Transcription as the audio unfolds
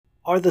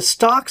Are the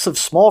stocks of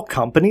small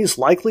companies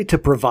likely to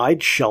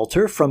provide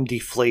shelter from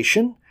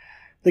deflation?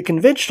 The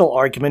conventional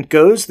argument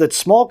goes that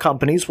small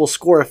companies will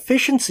score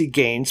efficiency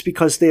gains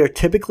because they are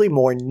typically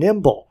more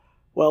nimble.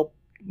 Well,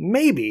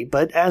 maybe,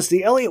 but as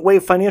the Elliott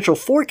Wave Financial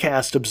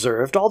Forecast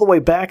observed all the way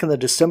back in the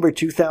December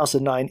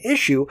 2009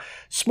 issue,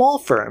 small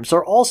firms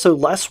are also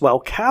less well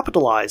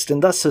capitalized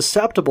and thus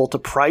susceptible to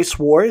price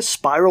wars,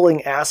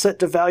 spiraling asset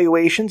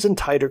devaluations, and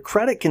tighter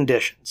credit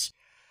conditions.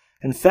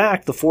 In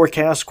fact, the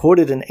forecast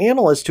quoted an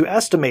analyst who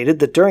estimated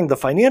that during the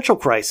financial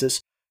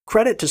crisis,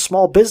 credit to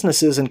small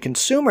businesses and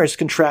consumers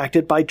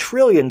contracted by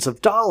trillions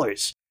of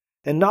dollars.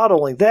 And not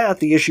only that,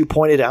 the issue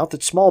pointed out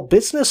that small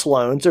business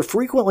loans are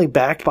frequently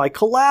backed by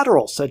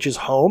collateral such as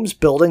homes,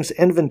 buildings,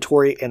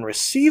 inventory, and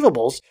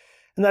receivables,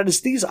 and that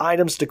as these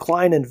items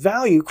decline in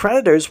value,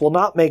 creditors will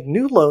not make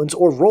new loans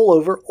or roll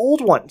over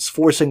old ones,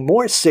 forcing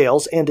more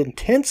sales and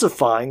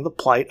intensifying the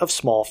plight of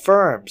small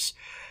firms.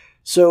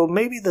 So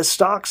maybe the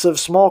stocks of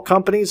small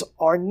companies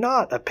are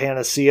not a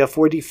panacea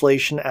for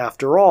deflation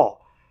after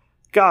all.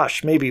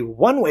 Gosh, maybe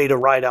one way to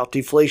ride out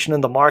deflation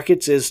in the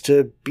markets is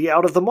to be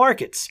out of the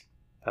markets.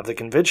 Have the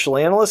conventional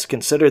analysts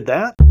considered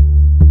that?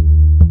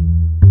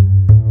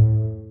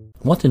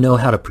 Want to know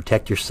how to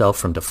protect yourself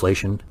from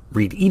deflation?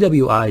 Read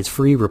EWI's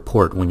free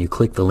report when you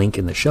click the link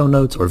in the show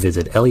notes or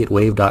visit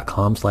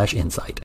elliottwave.com/insight.